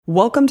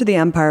Welcome to the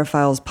Empire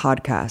Files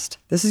podcast.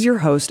 This is your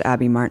host,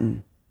 Abby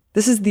Martin.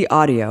 This is the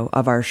audio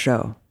of our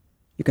show.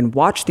 You can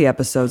watch the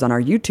episodes on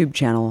our YouTube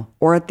channel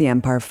or at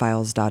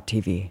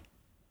theempirefiles.tv.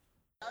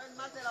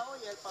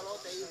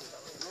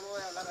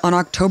 On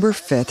October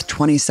 5th,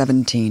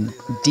 2017,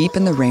 deep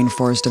in the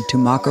rainforest of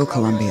Tumaco,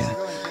 Colombia,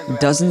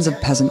 dozens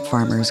of peasant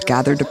farmers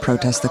gathered to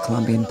protest the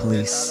Colombian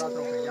police.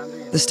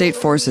 The state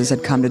forces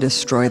had come to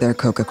destroy their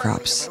coca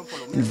crops,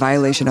 in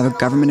violation of a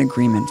government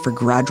agreement for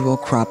gradual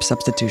crop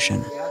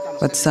substitution.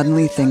 But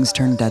suddenly things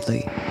turned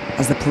deadly,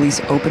 as the police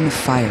opened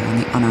fire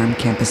on the unarmed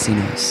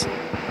campesinos.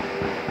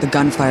 The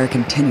gunfire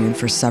continued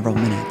for several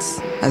minutes,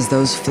 as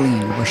those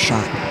fleeing were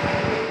shot.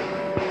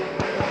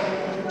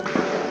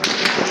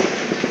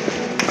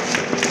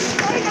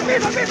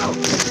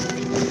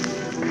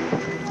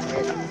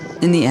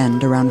 In the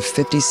end, around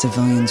 50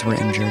 civilians were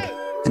injured,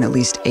 and at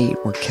least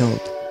 8 were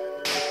killed.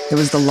 It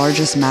was the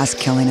largest mass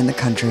killing in the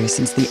country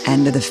since the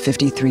end of the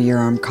 53-year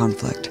armed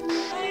conflict,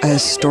 a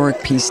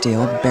historic peace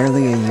deal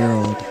barely a year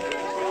old.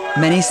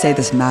 Many say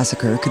this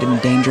massacre could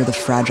endanger the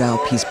fragile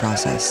peace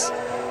process,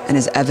 and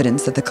is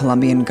evidence that the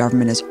Colombian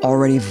government is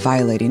already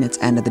violating its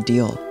end of the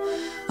deal,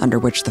 under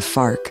which the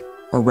FARC,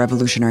 or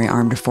Revolutionary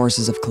Armed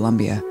Forces of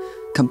Colombia,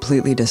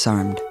 completely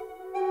disarmed.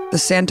 The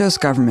Santos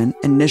government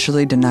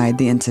initially denied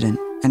the incident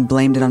and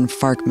blamed it on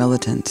FARC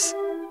militants,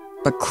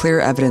 but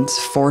clear evidence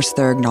forced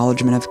their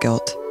acknowledgement of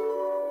guilt.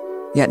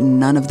 Yet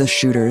none of the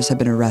shooters have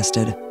been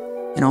arrested,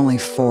 and only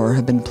 4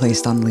 have been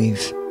placed on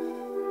leave.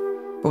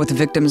 But with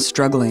victims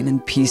struggling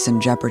and peace in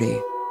jeopardy,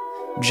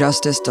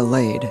 justice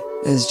delayed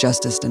is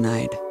justice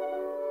denied.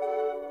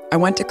 I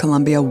went to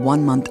Colombia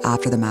 1 month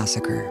after the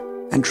massacre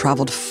and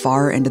traveled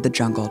far into the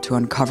jungle to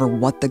uncover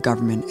what the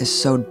government is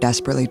so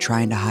desperately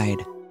trying to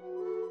hide.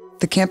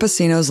 The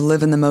campesinos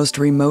live in the most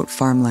remote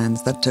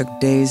farmlands that took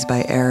days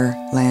by air,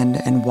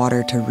 land, and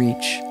water to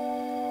reach.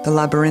 The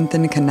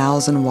labyrinthine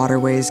canals and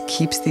waterways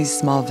keeps these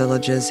small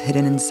villages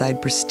hidden inside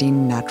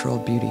pristine natural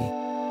beauty.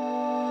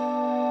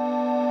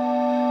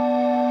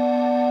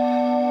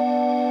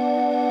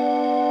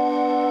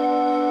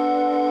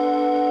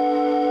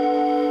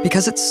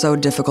 Because it's so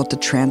difficult to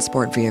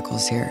transport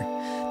vehicles here,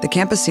 the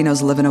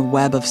campesinos live in a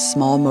web of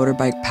small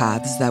motorbike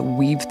paths that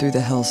weave through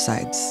the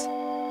hillsides.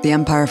 The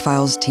Empire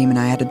Files team and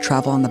I had to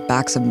travel on the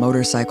backs of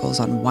motorcycles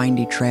on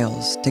windy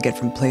trails to get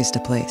from place to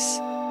place.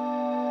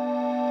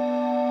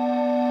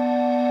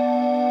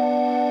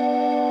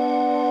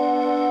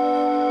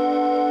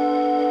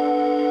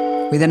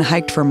 We then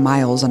hiked for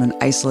miles on an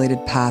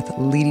isolated path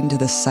leading to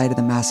the site of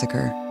the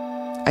massacre.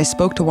 I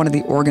spoke to one of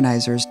the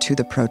organizers to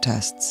the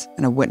protests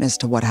and a witness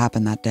to what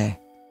happened that day.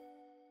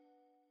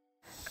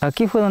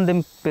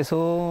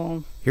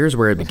 Here's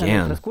where it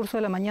began.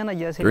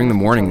 During the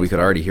morning, we could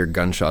already hear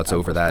gunshots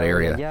over that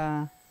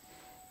area.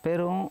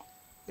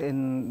 But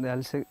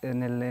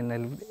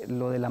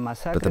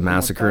the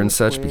massacre and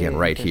such began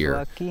right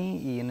here.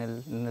 And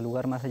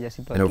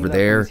over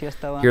there,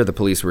 here the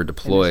police were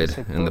deployed,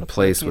 and the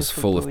place was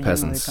full of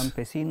peasants.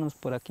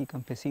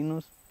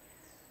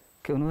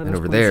 And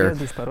over there,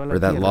 where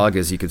that log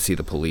is, you could see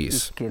the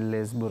police.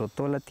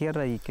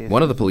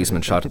 One of the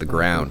policemen shot to the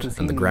ground,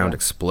 and the ground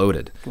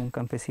exploded.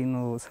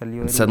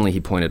 And suddenly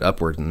he pointed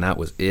upward, and that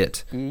was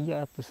it.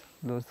 One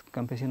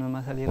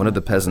of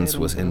the peasants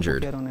was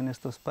injured.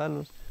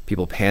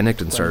 People panicked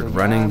and started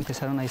running.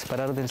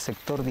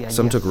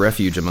 Some took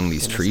refuge among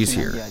these trees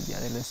here.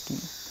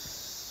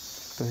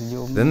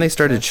 Then they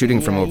started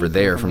shooting from over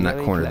there, from that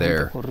corner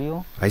there.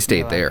 I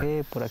stayed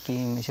there.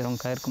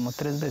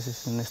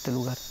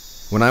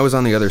 When I was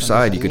on the other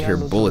side, you could hear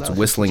bullets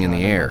whistling in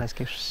the air.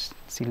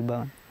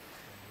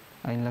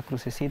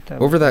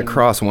 Over that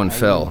cross, one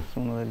fell.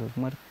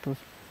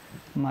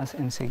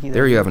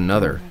 There you have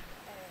another.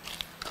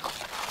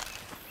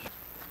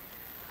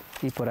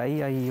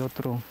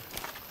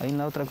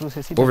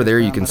 Over there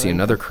you can see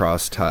another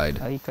cross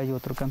tied.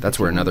 That's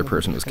where another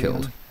person was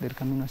killed.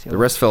 The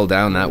rest fell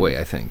down that way,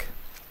 I think.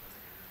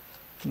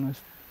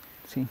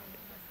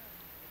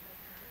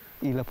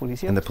 And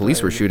the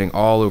police were shooting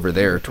all over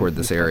there toward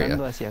this area.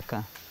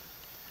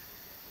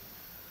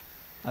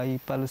 You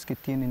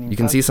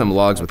can see some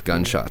logs with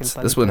gunshots.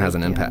 This one has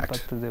an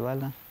impact.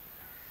 On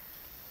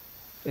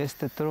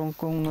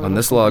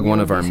this log,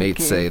 one of our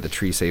mates say the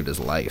tree saved his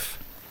life.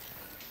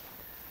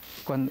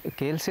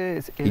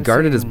 He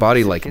guarded his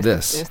body like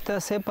this,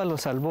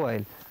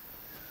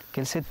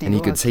 and he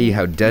could see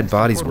how dead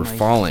bodies were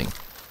falling.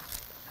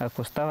 And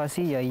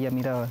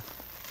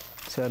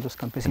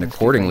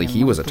accordingly,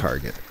 he was a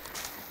target.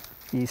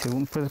 They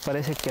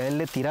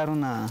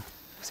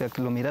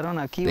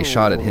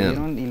shot at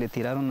him.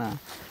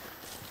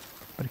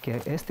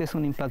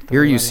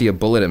 Here you see a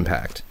bullet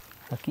impact.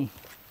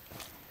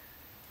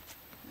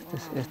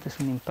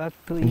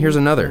 And here's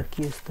another.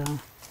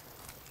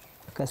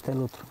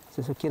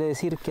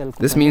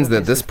 This means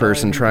that this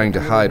person trying to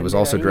hide was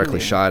also directly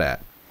shot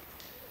at.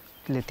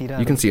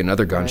 You can see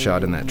another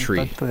gunshot in that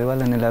tree.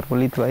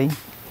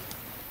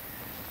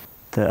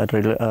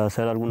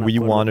 We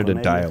wanted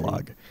a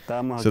dialogue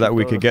so that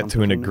we could get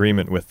to an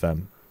agreement with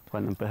them.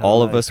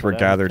 All of us were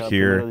gathered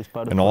here,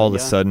 and all of a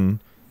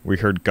sudden, we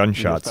heard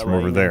gunshots from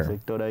over there.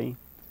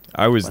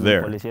 I was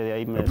there.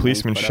 A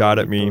policeman shot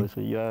at me,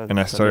 and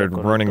I started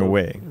running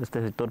away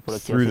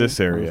through this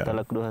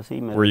area,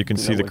 where you can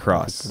see the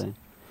cross.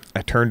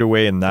 I turned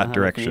away in that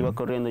direction.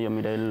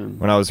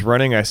 When I was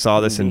running, I saw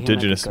this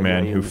indigenous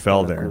man who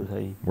fell there,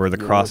 where the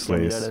cross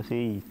lays.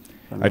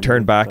 I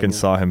turned back and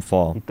saw him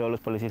fall.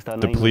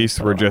 The police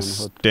were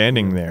just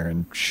standing there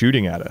and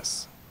shooting at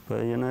us.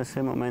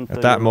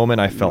 At that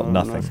moment, I felt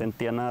nothing,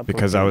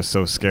 because I was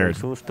so scared.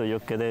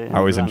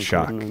 I was in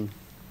shock.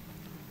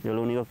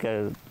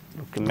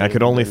 I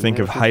could only think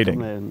of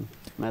hiding,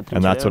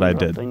 and that's what I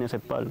did.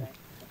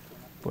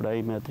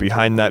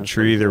 Behind that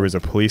tree, there was a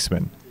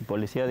policeman,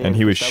 and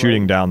he was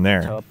shooting down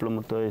there.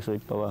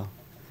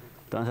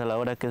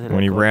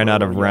 When he ran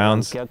out of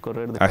rounds,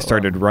 I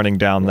started running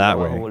down that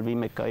way.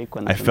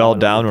 I fell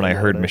down when I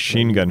heard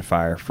machine gun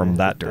fire from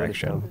that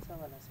direction.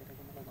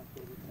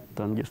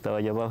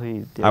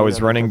 I was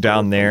running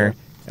down there,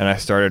 and I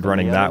started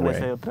running that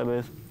way.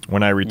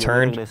 When I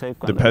returned,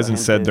 the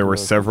peasants said there were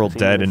several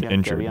dead and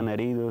injured. I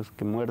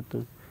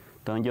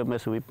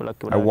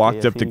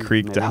walked up the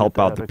creek to help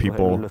out the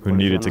people who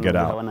needed to get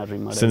out,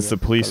 since the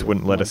police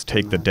wouldn't let us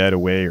take the dead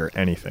away or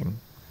anything.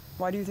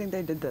 Why do you think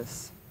they did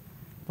this?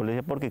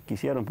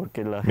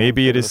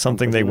 Maybe it is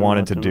something they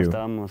wanted to do.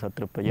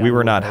 We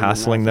were not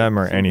hassling them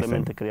or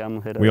anything.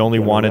 We only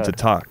wanted to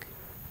talk.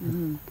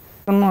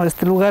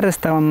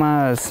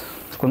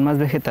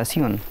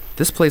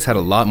 This place had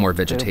a lot more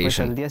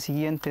vegetation. But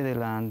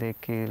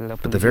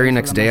the very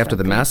next day after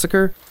the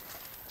massacre,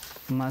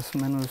 a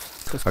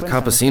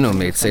campesino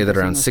may say that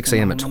around 6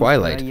 a.m. at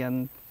twilight,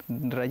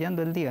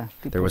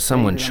 there was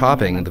someone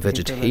chopping in the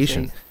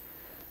vegetation,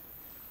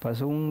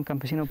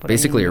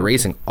 basically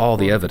erasing all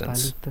the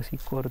evidence.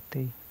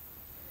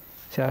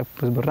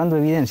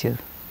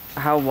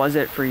 How was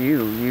it for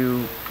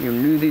you? You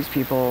knew these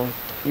people,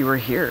 you were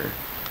here.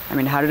 I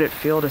mean, how did it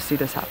feel to see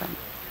this happen?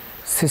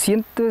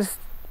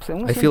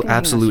 I feel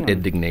absolute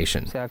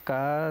indignation. We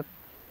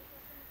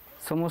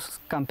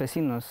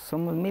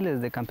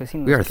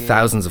are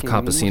thousands of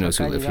campesinos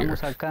who live here,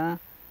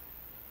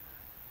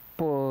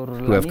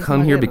 who have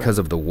come here because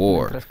of the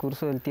war.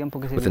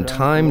 Within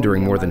time,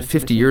 during more than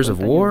 50 years of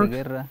war,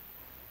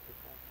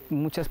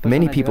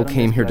 many people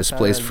came here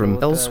displaced from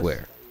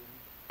elsewhere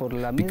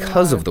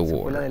because of the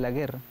war.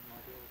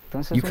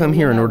 You come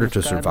here in order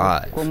to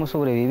survive.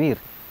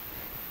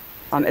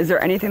 Is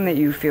there anything that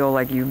you feel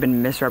like you've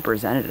been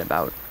misrepresented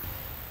about?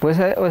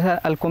 At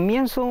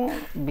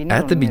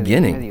the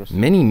beginning,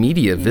 many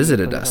media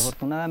visited us.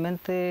 And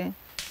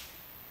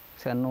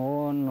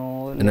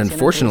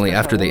unfortunately,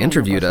 after they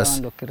interviewed us,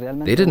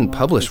 they didn't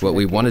publish what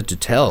we wanted to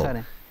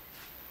tell.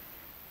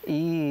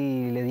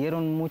 They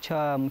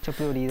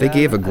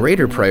gave a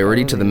greater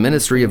priority to the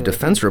Ministry of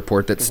Defense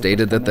report that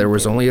stated that there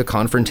was only a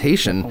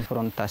confrontation.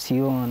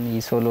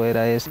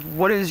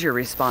 What is your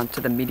response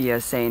to the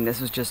media saying this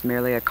was just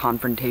merely a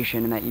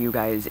confrontation and that you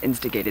guys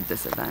instigated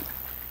this event?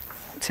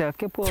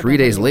 3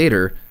 days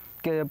later,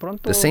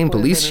 the same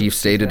police chief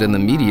stated in the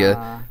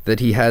media that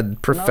he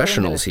had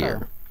professionals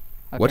here.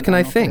 What can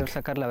I think?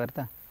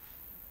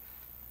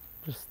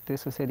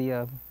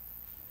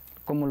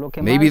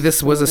 Maybe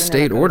this was a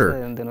state order,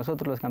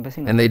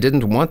 and they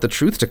didn't want the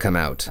truth to come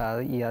out.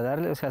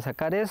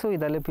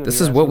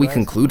 This is what we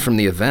conclude from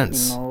the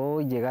events.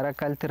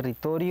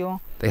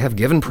 They have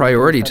given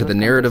priority to the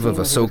narrative of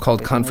a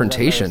so-called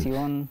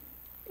confrontation,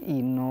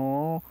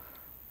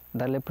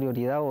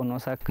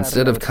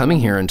 instead of coming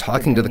here and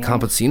talking to the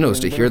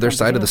campesinos to hear their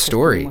side of the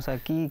story.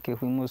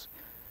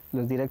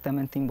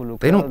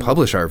 They don't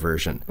publish our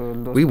version.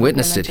 We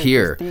witnessed it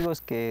here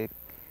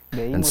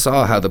and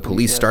saw how the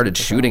police started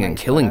shooting and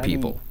killing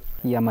people.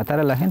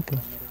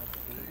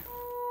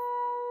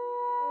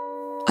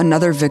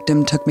 Another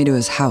victim took me to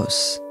his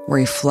house, where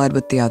he fled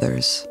with the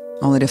others,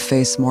 only to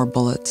face more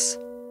bullets.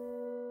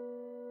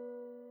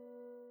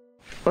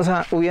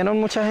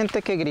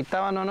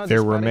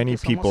 There were many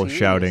people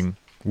shouting,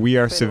 "We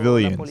are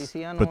civilians,"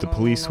 but the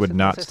police would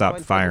not stop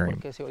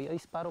firing.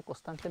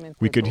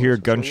 We could hear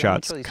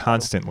gunshots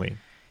constantly.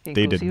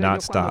 They did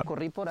not stop.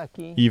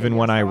 Even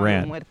when I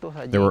ran,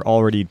 there were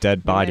already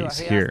dead bodies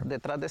here.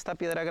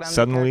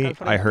 Suddenly,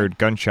 I heard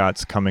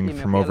gunshots coming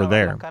from over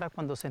there.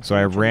 So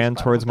I ran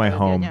towards my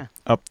home,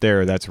 up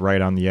there that's right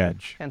on the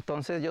edge.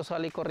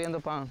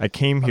 I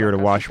came here to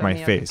wash my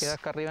face,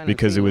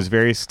 because it was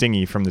very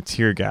stingy from the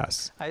tear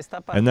gas.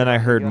 And then I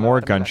heard more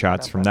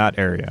gunshots from that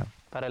area.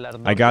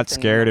 I got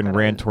scared and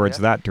ran towards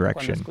that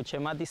direction.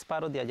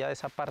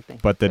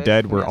 But the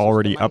dead were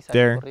already up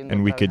there,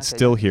 and we could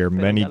still hear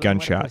many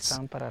gunshots.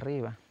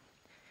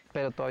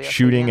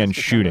 Shooting and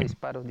shooting.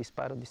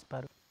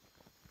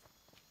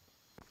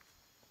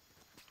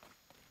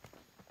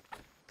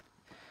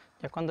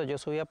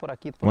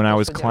 When I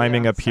was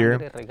climbing up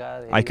here,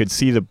 I could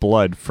see the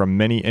blood from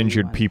many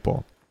injured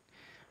people.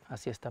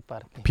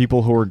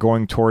 People who were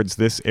going towards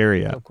this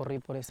area.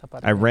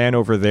 I ran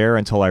over there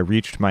until I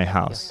reached my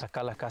house.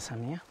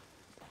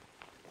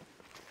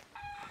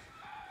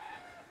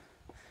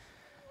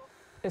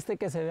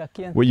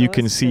 What you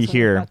can see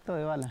here,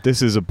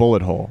 this is a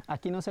bullet hole.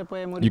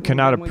 You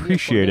cannot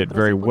appreciate it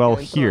very well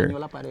here,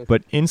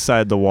 but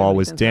inside the wall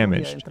was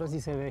damaged.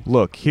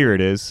 Look, here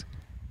it is.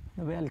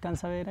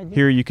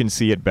 Here you can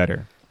see it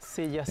better.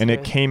 And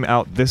it came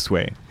out this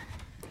way.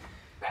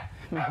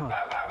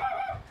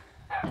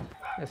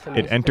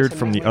 It entered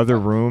from the other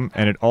room,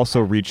 and it also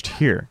reached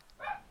here.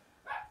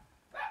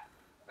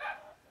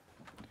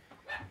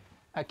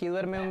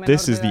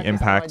 This is the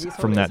impact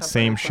from that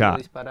same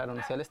shot.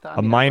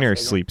 A miner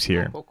sleeps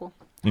here,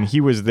 and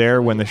he was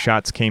there when the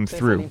shots came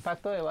through.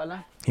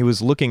 He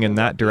was looking in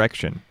that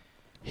direction.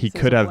 He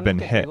could have been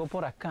hit.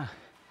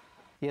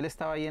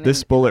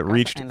 This bullet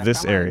reached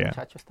this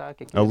area.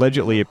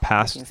 Allegedly, it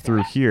passed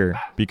through here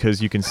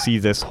because you can see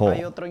this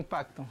hole.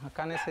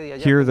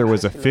 Here there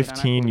was a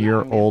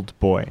 15-year-old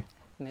boy.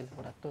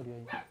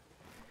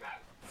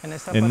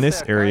 In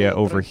this area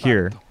over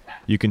here,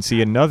 you can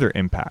see another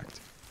impact.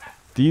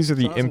 These are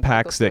the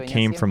impacts that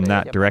came from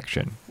that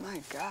direction.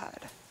 My God.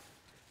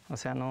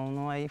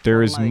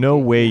 There is no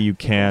way you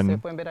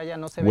can,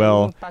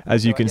 well,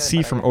 as you can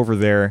see from over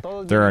there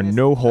are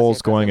no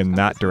holes going in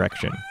that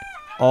direction.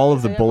 All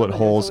of the bullet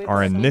holes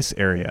are in this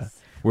area,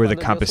 where the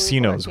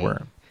campesinos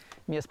were.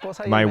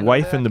 My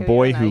wife and the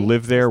boy who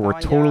lived there were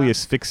totally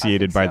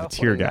asphyxiated by the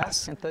tear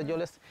gas.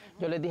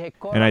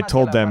 And I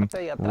told them,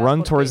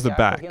 run towards the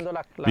back,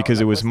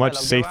 because it was much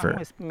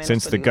safer,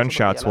 since the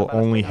gunshots will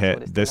only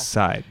hit this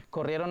side.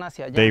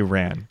 They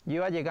ran.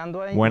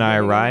 When I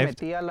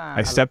arrived,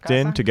 I stepped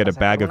in to get a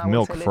bag of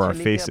milk for our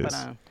faces,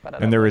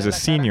 and there was a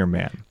senior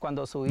man,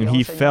 and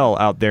he fell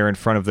out there in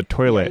front of the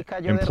toilet,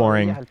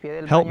 imploring,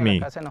 help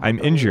me, I'm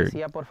injured.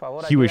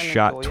 He was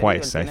shot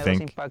twice, I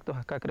think.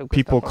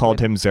 People called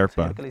him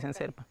Zerpa.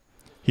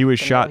 He was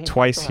shot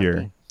twice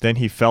here. Then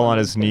he fell on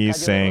his knees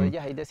saying,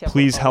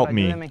 please help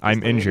me,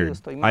 I'm injured,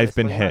 I've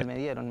been hit,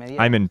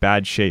 I'm in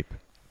bad shape.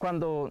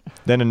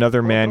 Then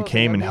another man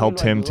came and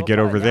helped him to get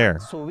over there.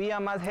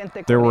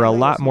 There were a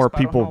lot more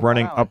people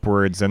running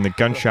upwards and the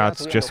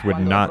gunshots just would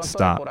not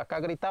stop.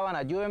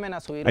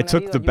 I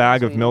took the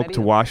bag of milk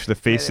to wash the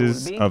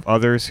faces of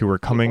others who were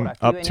coming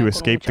up to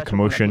escape the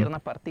commotion.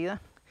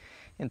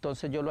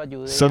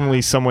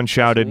 Suddenly someone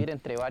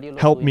shouted,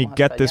 help me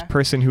get this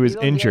person who is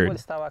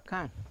injured.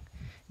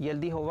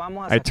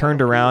 I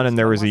turned around and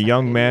there was a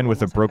young man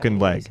with a broken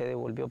leg.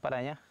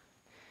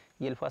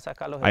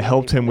 I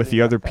helped him with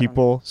the other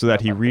people so that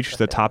he reached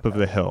the top of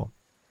the hill.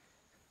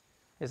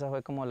 And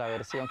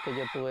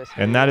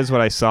that is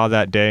what I saw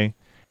that day,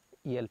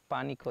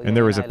 and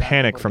there was a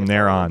panic from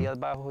there on.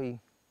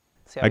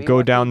 I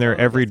go down there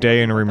every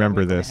day and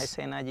remember this.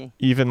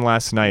 Even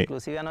last night,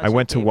 I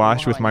went to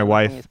wash with my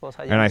wife,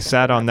 and I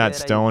sat on that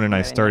stone and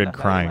I started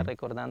crying,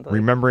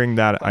 remembering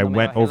that I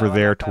went over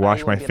there to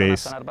wash my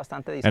face,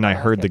 and I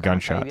heard the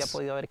gunshots.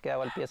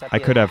 I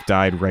could have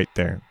died right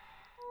there.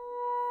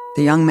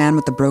 The young man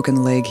with the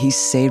broken leg he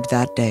saved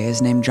that day is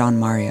named John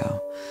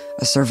Mario,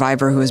 a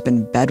survivor who has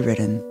been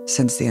bedridden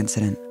since the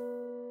incident.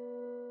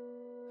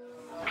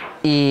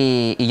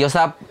 I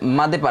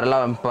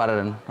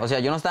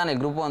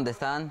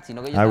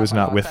was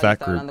not with that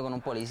group.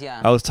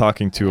 I was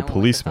talking to a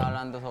policeman,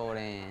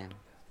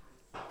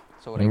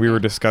 and we were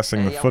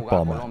discussing the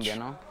football match.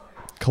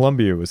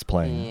 Colombia was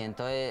playing.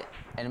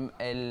 And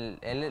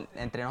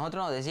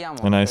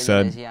I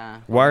said,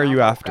 why are you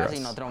after us?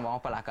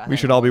 We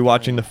should all be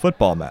watching the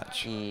football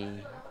match.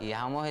 It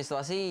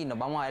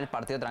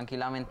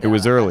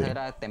was early,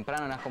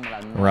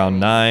 around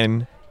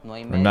 9 or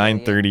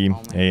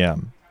 9:30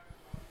 a.m.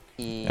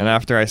 And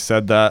after I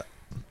said that,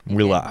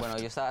 we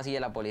left.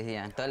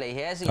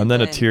 And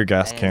then a tear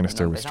gas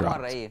canister was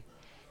dropped.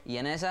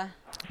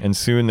 And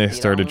soon they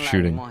started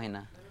shooting.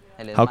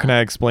 How can I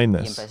explain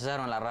this?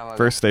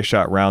 First they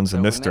shot rounds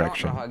in this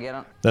direction.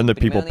 Then the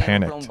people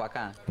panicked,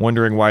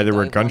 wondering why there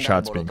were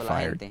gunshots being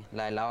fired.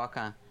 Then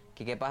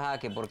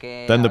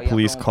the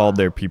police called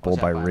their people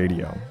by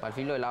radio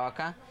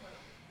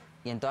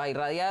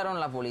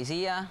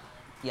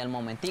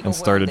and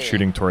started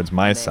shooting towards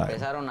my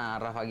side,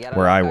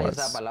 where I was.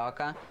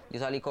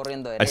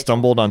 I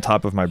stumbled on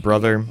top of my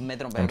brother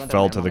and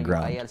fell to the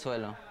ground.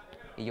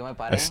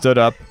 I stood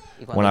up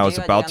when I was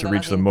about to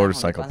reach the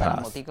motorcycle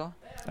path.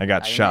 I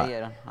got shot.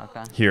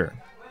 Here.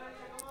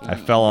 I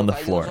fell on the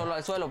floor.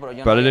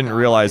 But I didn't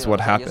realize what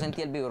happened.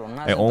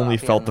 I only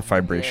felt the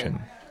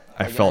vibration.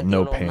 I felt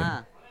no pain.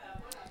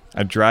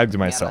 I dragged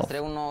myself.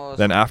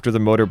 Then after the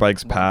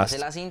motorbikes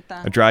passed,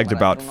 I dragged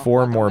about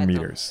 4 more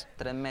meters.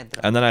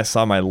 And then I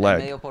saw my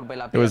leg.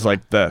 It was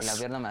like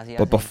this.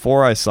 But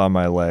before I saw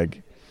my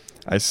leg,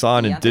 I saw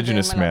an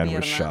indigenous man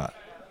was shot.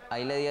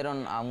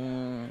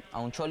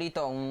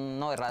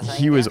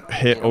 He was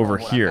hit over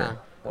here,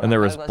 and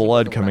there was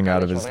blood coming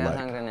out of his leg,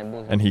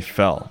 and he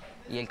fell.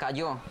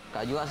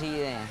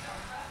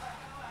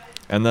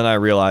 And then I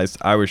realized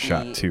I was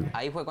shot too.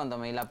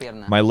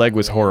 My leg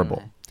was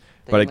horrible,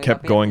 but I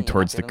kept going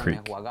towards the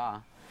creek.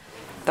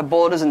 The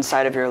bullet is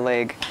inside of your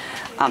leg.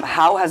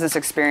 How has this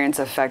experience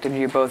affected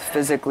you both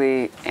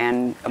physically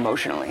and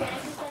emotionally?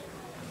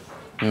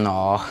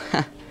 No.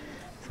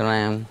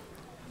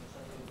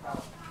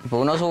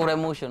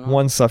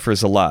 One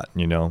suffers a lot,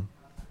 you know.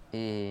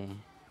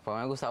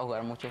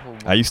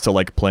 I used to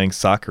like playing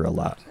soccer a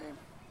lot.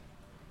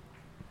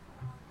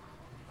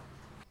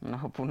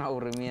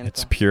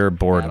 It's pure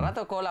boredom.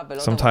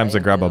 Sometimes I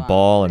grab a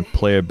ball and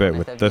play a bit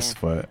with this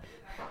foot.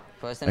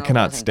 I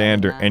cannot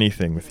stand or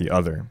anything with the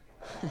other.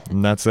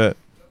 And that's it.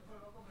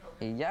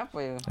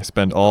 I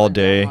spend all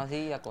day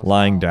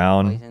lying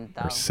down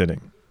or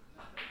sitting.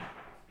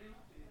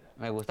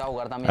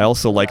 I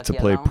also like to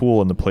play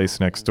pool in the place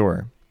next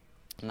door.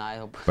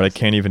 But I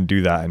can't even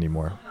do that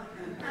anymore.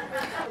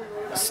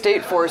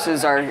 State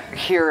forces are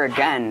here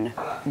again,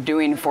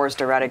 doing forced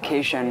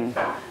eradication.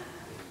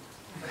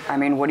 I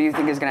mean, what do you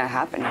think is going to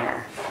happen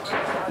here?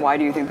 Why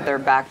do you think that they're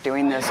back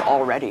doing this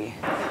already?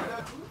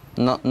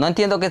 No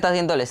entiendo qué está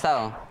haciendo el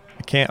Estado.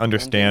 I can't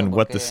understand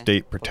what the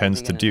state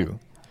pretends to do.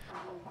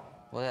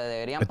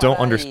 I don't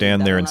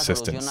understand their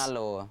insistence.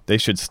 They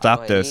should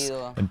stop this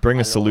and bring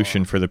a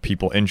solution for the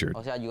people injured.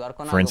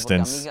 For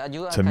instance,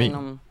 to me.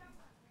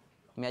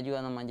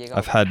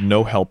 I've had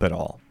no help at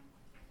all.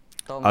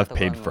 I've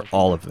paid for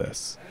all of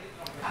this.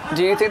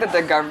 Do you think that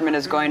the government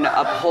is going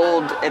to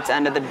uphold its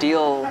end of the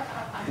deal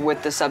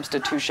with the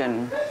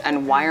substitution?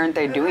 And why aren't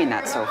they doing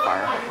that so far?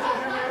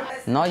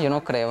 No, yo no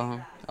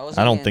creo.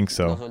 I don't think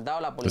so.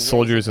 The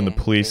soldiers and the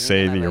police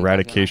say the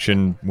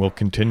eradication will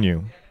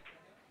continue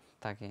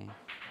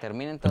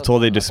until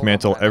they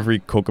dismantle every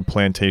coca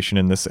plantation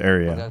in this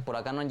area.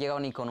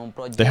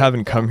 They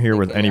haven't come here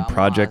with any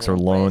projects or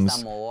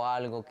loans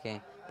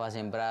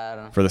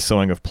for the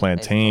sowing of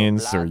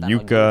plantains or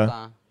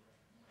yucca.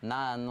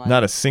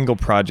 Not a single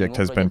project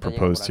has been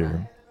proposed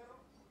here.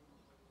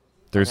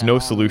 There's no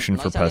solution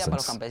for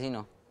peasants.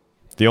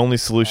 The only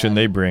solution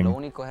they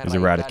bring is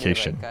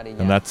eradication,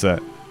 and that's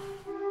it.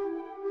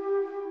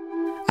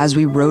 As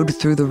we rode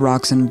through the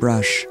rocks and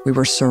brush, we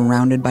were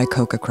surrounded by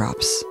coca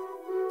crops.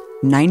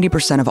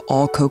 90% of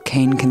all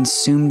cocaine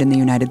consumed in the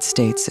United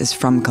States is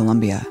from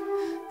Colombia,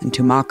 and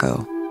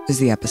Tumaco is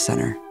the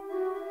epicenter.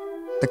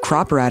 The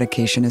crop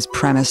eradication is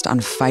premised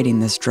on fighting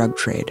this drug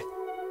trade.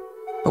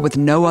 But with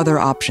no other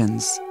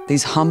options,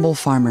 these humble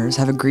farmers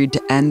have agreed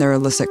to end their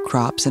illicit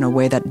crops in a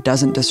way that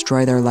doesn't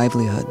destroy their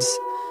livelihoods,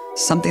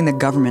 something the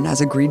government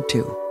has agreed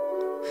to.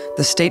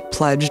 The state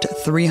pledged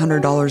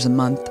 $300 a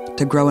month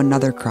to grow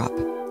another crop,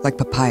 like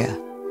papaya.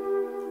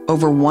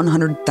 Over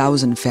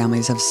 100,000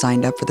 families have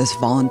signed up for this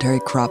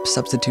voluntary crop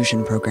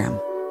substitution program,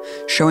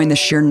 showing the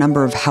sheer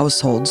number of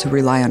households who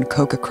rely on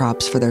coca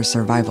crops for their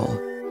survival.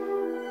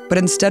 But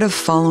instead of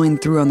following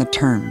through on the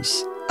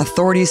terms,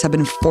 authorities have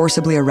been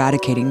forcibly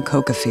eradicating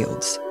coca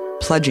fields,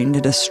 pledging to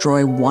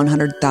destroy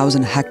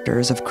 100,000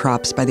 hectares of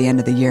crops by the end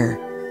of the year.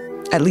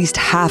 At least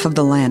half of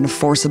the land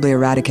forcibly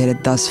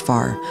eradicated thus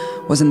far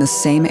was in the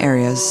same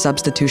areas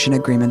substitution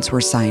agreements were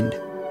signed.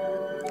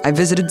 I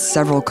visited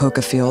several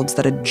coca fields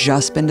that had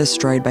just been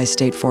destroyed by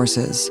state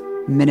forces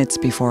minutes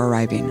before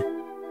arriving.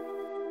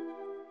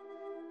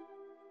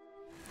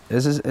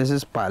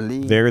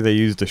 There they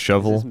used a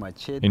shovel,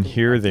 and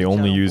here they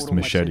only used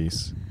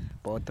machetes.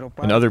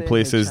 In other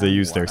places they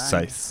used their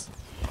scythes.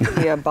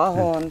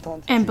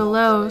 And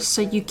below,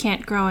 so you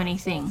can't grow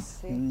anything.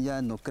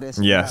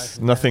 Yes,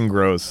 nothing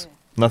grows.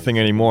 Nothing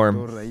anymore.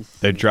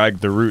 They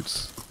dragged the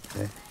roots.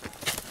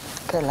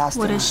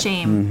 What a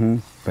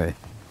shame.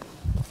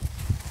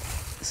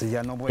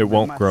 It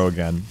won't grow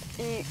again.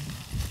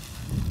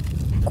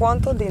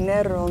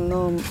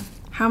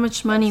 How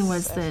much money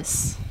was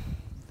this?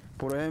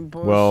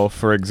 Well,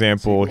 for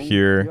example,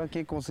 here,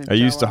 I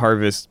used to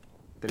harvest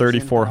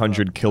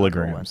 3,400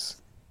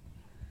 kilograms.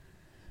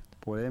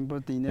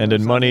 And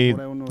in money,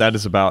 that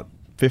is about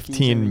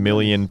 15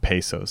 million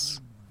pesos.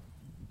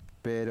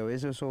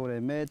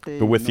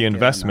 But with the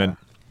investment,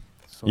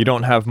 you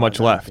don't have much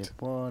left.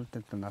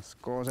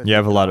 You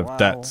have a lot of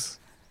debts.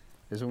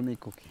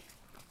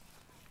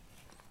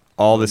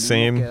 All the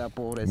same,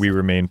 we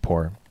remain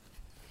poor.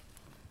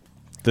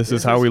 This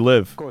is how we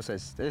live.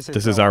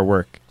 This is our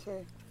work.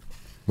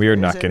 We are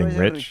not getting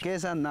rich.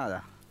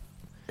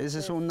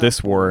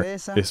 This war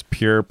is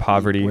pure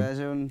poverty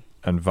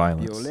and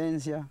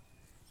violence.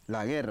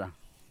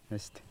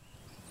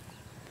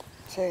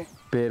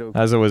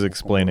 As I was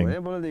explaining,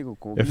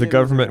 if the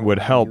government would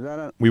help,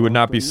 we would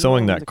not be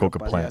sowing that coca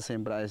plant.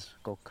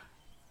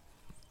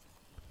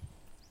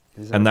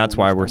 And that's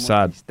why we're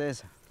sad.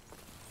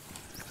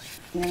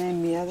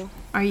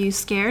 Are you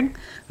scared?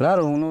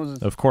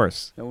 Of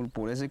course.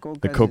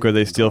 The coca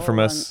they steal from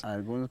us,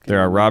 there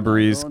are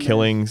robberies,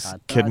 killings,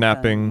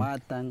 kidnapping,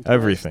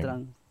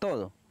 everything.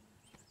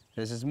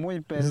 This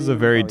is a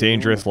very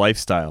dangerous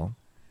lifestyle.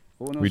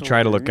 We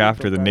try to look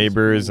after the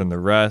neighbors and the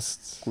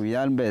rest. You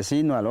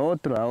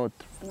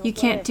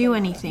can't do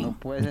anything.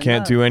 You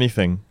can't do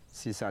anything.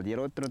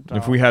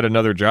 If we had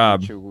another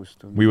job,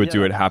 we would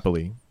do it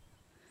happily.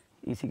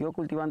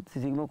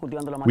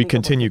 We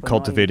continue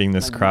cultivating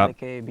this crop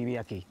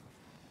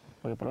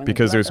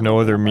because there's no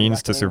other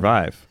means to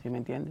survive.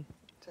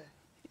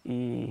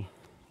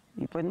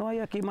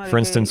 For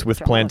instance,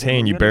 with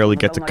plantain, you barely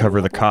get to cover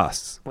the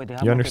costs.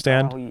 You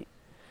understand?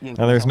 And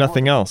there's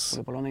nothing else.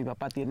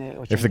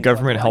 If the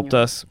government helped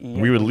us,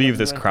 we would leave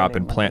this crop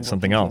and plant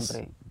something else.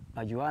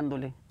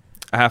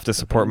 I have to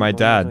support my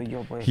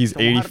dad. He's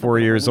 84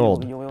 years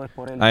old.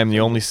 I am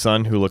the only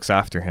son who looks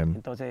after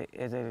him.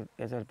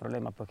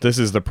 This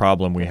is the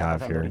problem we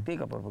have here.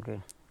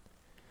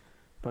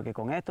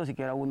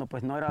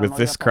 With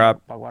this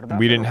crop,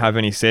 we didn't have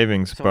any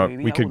savings, but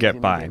we could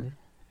get by.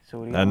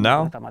 And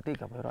now,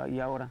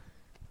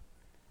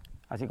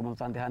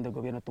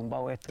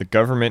 the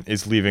government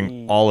is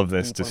leaving all of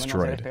this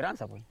destroyed.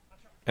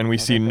 And we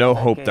see no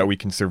hope that we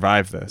can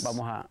survive this.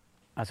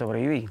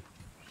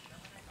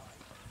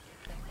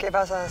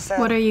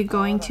 What are you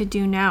going to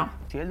do now?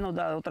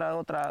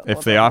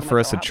 If they offer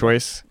us a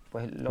choice,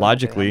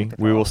 logically,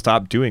 we will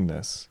stop doing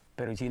this.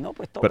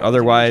 But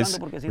otherwise,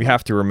 we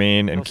have to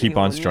remain and keep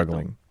on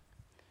struggling.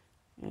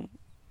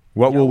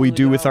 What will we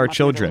do with our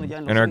children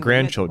and our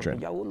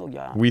grandchildren?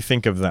 We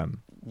think of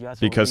them,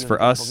 because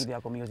for us,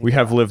 we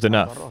have lived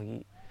enough.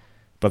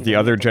 But the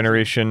other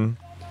generation...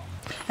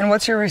 And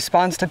what's your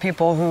response to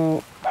people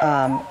who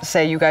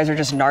say you guys are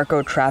just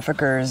narco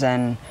traffickers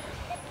and,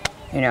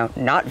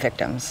 not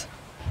victims?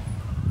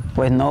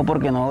 Well,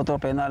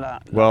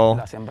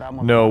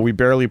 no, we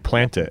barely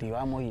plant it.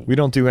 We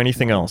don't do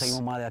anything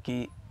else.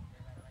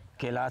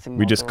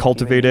 We just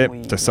cultivate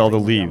it to sell the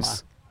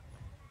leaves.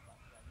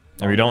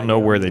 And we don't know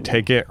where they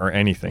take it or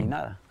anything.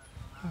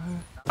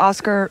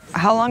 Oscar,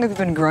 how long have you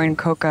been growing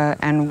coca,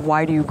 and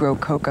why do you grow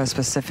coca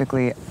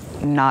specifically,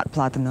 not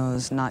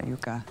plátanos, not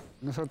yucca?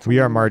 We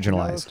are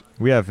marginalized.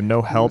 We have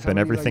no help and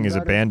everything is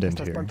abandoned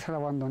here.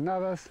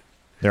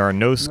 There are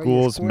no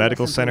schools,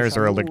 medical centers,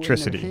 or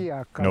electricity.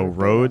 No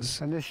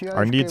roads.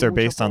 Our needs are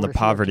based on the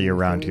poverty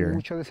around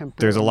here.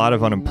 There's a lot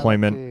of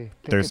unemployment.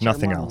 There's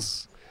nothing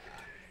else.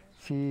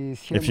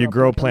 If you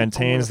grow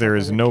plantains, there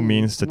is no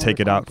means to take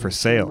it out for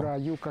sale.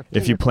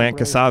 If you plant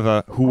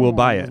cassava, who will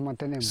buy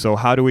it? So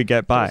how do we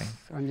get by?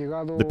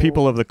 The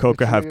people of the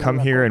coca have come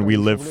here and we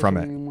live from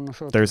it.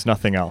 There's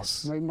nothing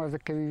else.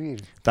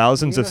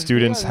 Thousands of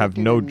students have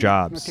no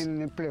jobs.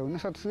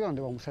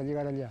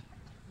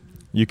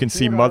 You can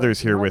see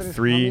mothers here with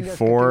 3,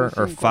 4,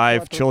 or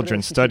 5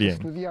 children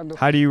studying.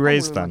 How do you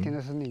raise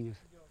them?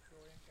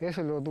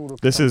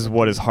 This is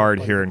what is hard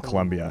here in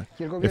Colombia.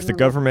 If the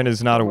government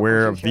is not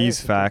aware of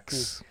these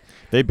facts,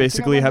 they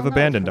basically have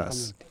abandoned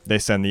us. They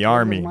send the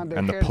army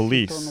and the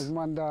police.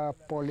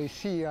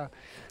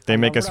 They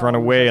make us run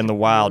away in the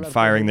wild,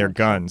 firing their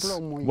guns.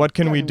 What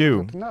can we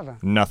do?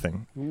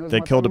 Nothing.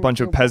 They killed a bunch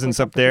of peasants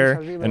up there,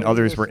 and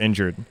others were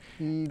injured.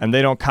 And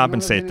they don't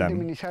compensate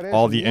them.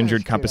 All the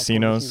injured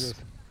campesinos,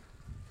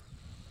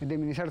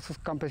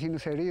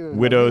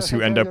 widows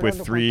who end up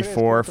with 3,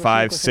 4,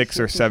 5, 6,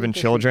 or 7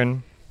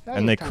 children,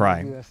 and they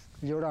cry.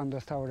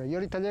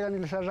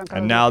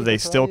 And now they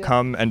still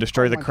come and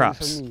destroy the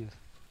crops.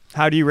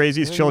 How do you raise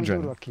these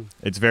children?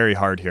 It's very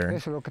hard here.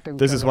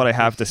 This is what I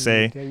have to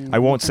say. I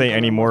won't say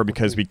any more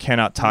because we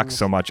cannot talk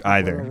so much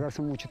either.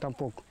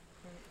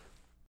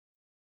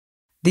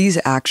 These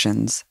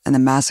actions and the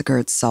massacre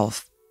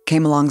itself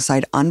came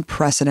alongside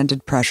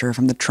unprecedented pressure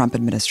from the Trump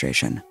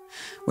administration,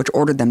 which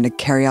ordered them to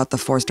carry out the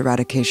forced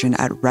eradication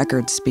at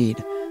record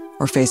speed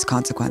or face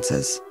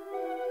consequences.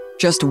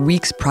 Just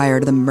weeks prior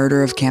to the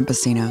murder of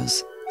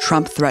campesinos,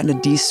 Trump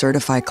threatened to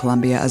decertify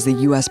Colombia as the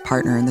U.S.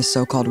 partner in the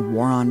so-called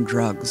war on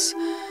drugs,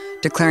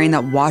 declaring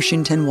that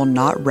Washington will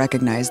not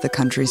recognize the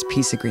country's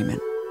peace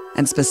agreement,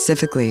 and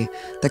specifically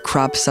the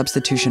crop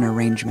substitution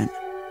arrangement.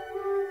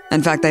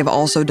 In fact, they've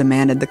also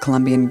demanded the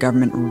Colombian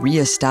government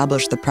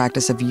reestablish the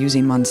practice of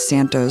using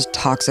Monsanto's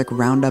toxic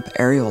Roundup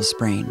aerial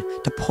spraying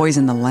to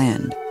poison the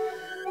land,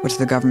 which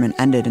the government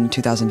ended in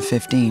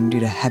 2015 due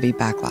to heavy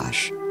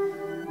backlash.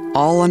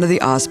 All under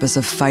the auspice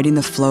of fighting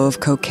the flow of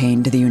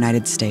cocaine to the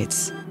United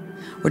States,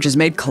 which has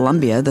made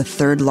Colombia the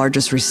 3rd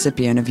largest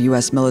recipient of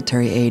U.S.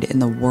 military aid in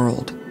the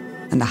world,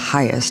 and the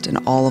highest in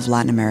all of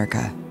Latin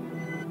America.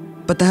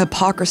 But the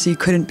hypocrisy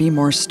couldn't be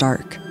more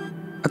stark.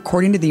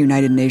 According to the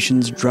United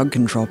Nations Drug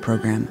Control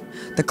Program,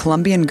 the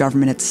Colombian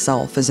government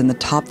itself is in the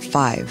top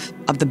 5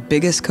 of the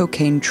biggest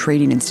cocaine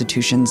trading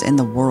institutions in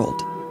the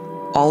world,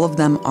 all of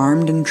them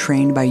armed and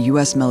trained by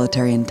U.S.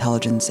 military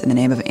intelligence in the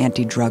name of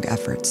anti-drug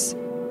efforts.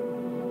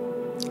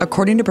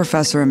 According to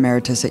Professor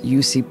Emeritus at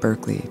UC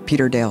Berkeley,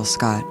 Peter Dale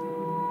Scott,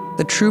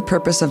 the true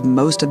purpose of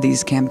most of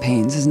these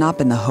campaigns has not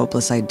been the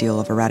hopeless ideal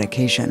of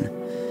eradication.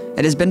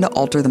 It has been to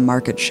alter the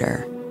market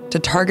share, to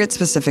target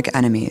specific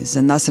enemies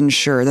and thus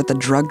ensure that the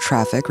drug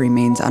traffic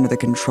remains under the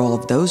control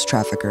of those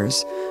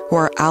traffickers who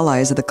are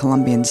allies of the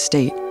Colombian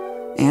state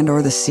and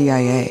or the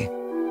CIA.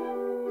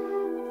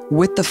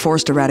 With the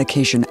forced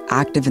eradication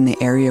active in the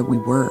area we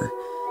were,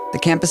 the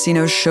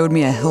campesinos showed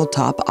me a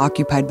hilltop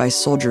occupied by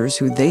soldiers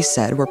who they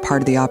said were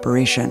part of the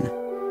operation.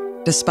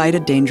 Despite a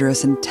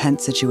dangerous and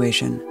tense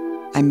situation,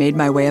 I made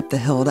my way up the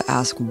hill to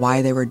ask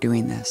why they were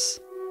doing this.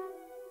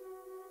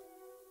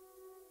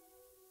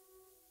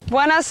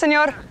 Buenas,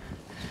 señor.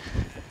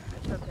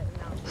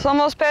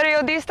 Somos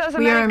periodistas americanos.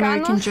 We are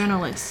American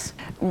journalists.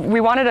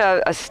 We wanted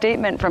a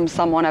statement from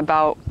someone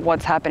about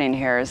what's happening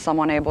here. Is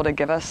someone able to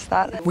give us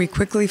that? We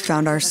quickly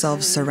found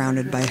ourselves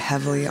surrounded by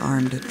heavily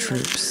armed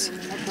troops.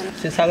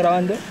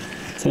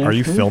 Are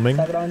you filming?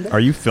 Are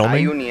you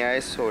filming?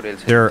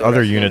 There are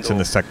other units in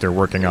the sector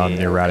working on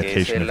the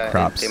eradication of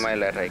crops.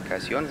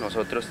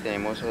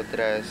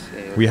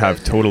 We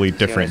have totally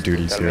different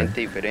duties here.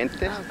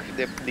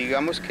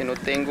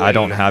 I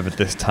don't have at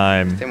this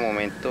time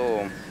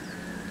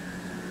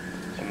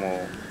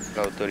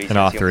an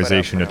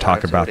authorization to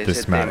talk about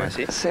this matter,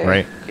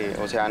 right?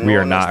 We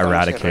are not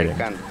eradicating.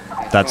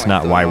 That's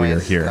not why we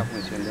are here.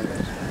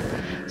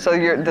 So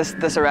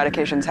this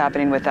eradication's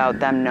happening without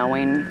them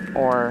knowing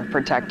or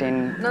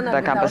protecting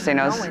the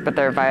campesinos, but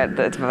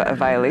it's a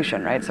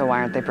violation, right? So why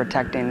aren't they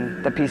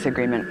protecting the peace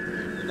agreement?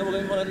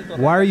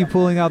 Why are you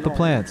pulling out the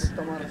plants?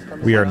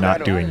 We are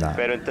not doing that.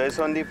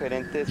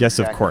 Yes,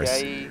 of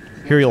course.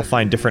 Here you'll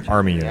find different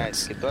army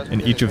units,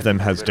 and each of them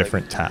has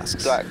different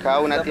tasks. The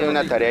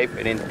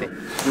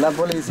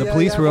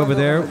police were over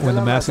there when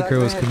the massacre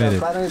was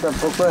committed.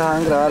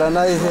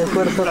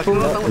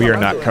 We are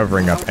not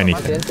covering up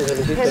anything.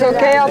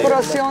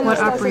 What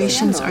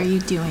operations are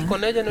you doing?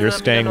 You're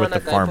staying with the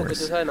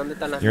farmers.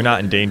 You're not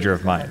in danger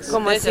of mines.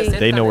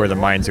 They know where the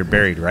mines are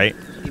buried, right?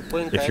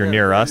 If you're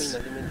near us,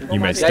 you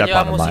may step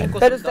on a mine.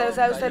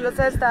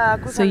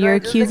 So you're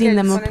accusing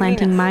them of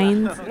planting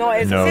mines?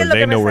 No,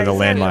 they know where the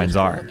landmines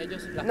are.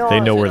 They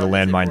know where the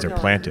landmines are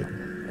planted.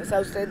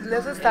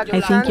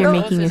 I think you're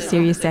making a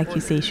serious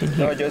accusation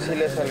here.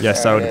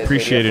 Yes, I would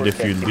appreciate it if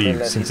you'd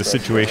leave, since the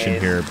situation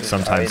here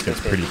sometimes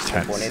gets pretty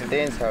tense,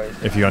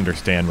 if you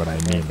understand what I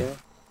mean.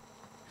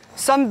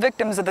 Some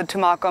victims of the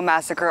Tumaco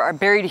massacre are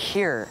buried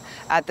here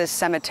at this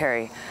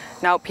cemetery.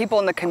 Now, people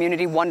in the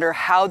community wonder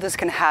how this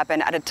can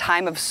happen at a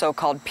time of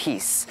so-called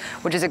peace,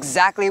 which is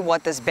exactly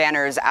what this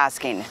banner is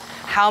asking.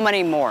 How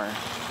many more?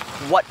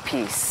 What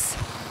peace?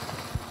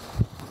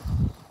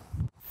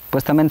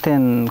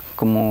 Allegedly,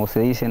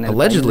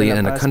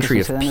 in a country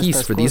of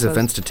peace, for these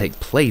events to take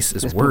place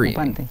is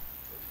worrying.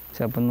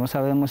 We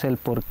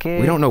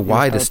don't know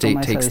why the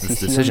state takes this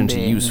decision to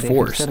use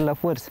force.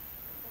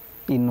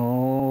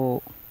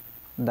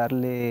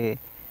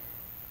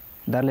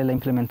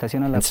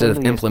 Instead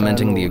of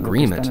implementing the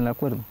agreement.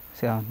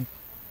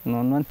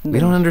 We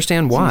don't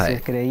understand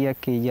why.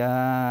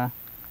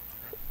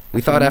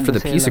 We thought after the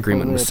peace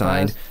agreement was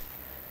signed,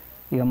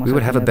 we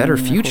would have a better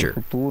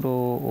future,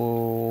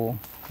 or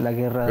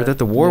that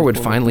the war would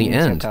finally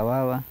end.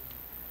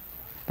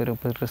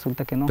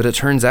 But it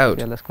turns out,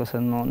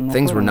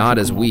 things were not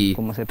as we,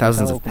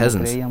 thousands of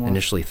peasants,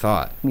 initially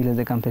thought.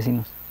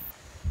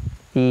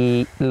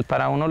 For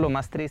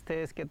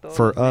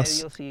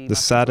us, the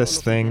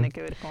saddest thing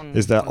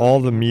is that all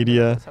the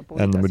media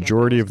and the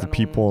majority of the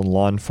people in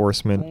law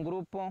enforcement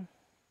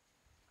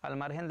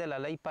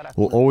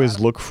will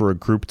always look for a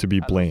group to be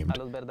blamed,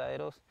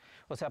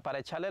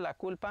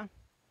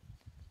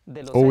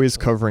 always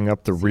covering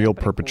up the real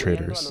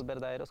perpetrators.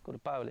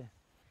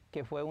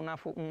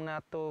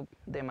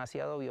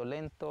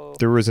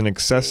 There was an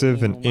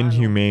excessive and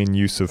inhumane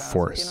use of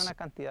force.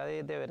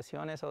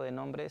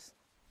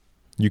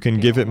 You can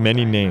give it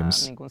many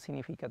names,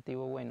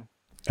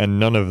 and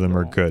none of them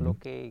are good.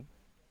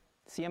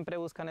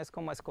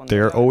 They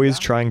are always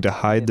trying to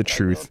hide the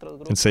truth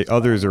and say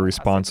others are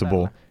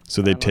responsible,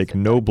 so they take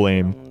no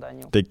blame.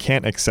 They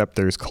can't accept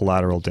there's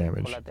collateral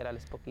damage.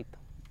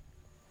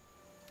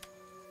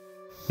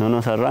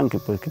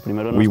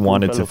 We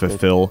wanted to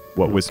fulfill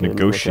what was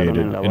negotiated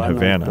in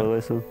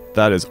Havana.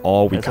 That is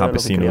all we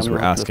campesinos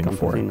were asking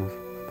for.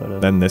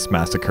 Then this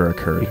massacre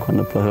occurred.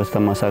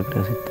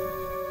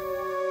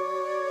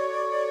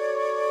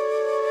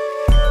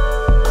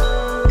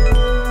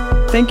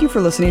 Thank you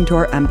for listening to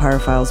our Empire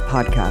Files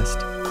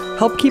podcast.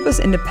 Help keep us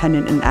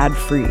independent and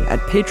ad-free at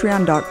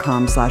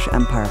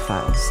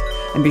patreon.com/empirefiles.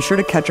 And be sure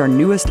to catch our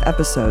newest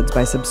episodes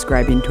by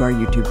subscribing to our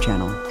YouTube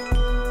channel.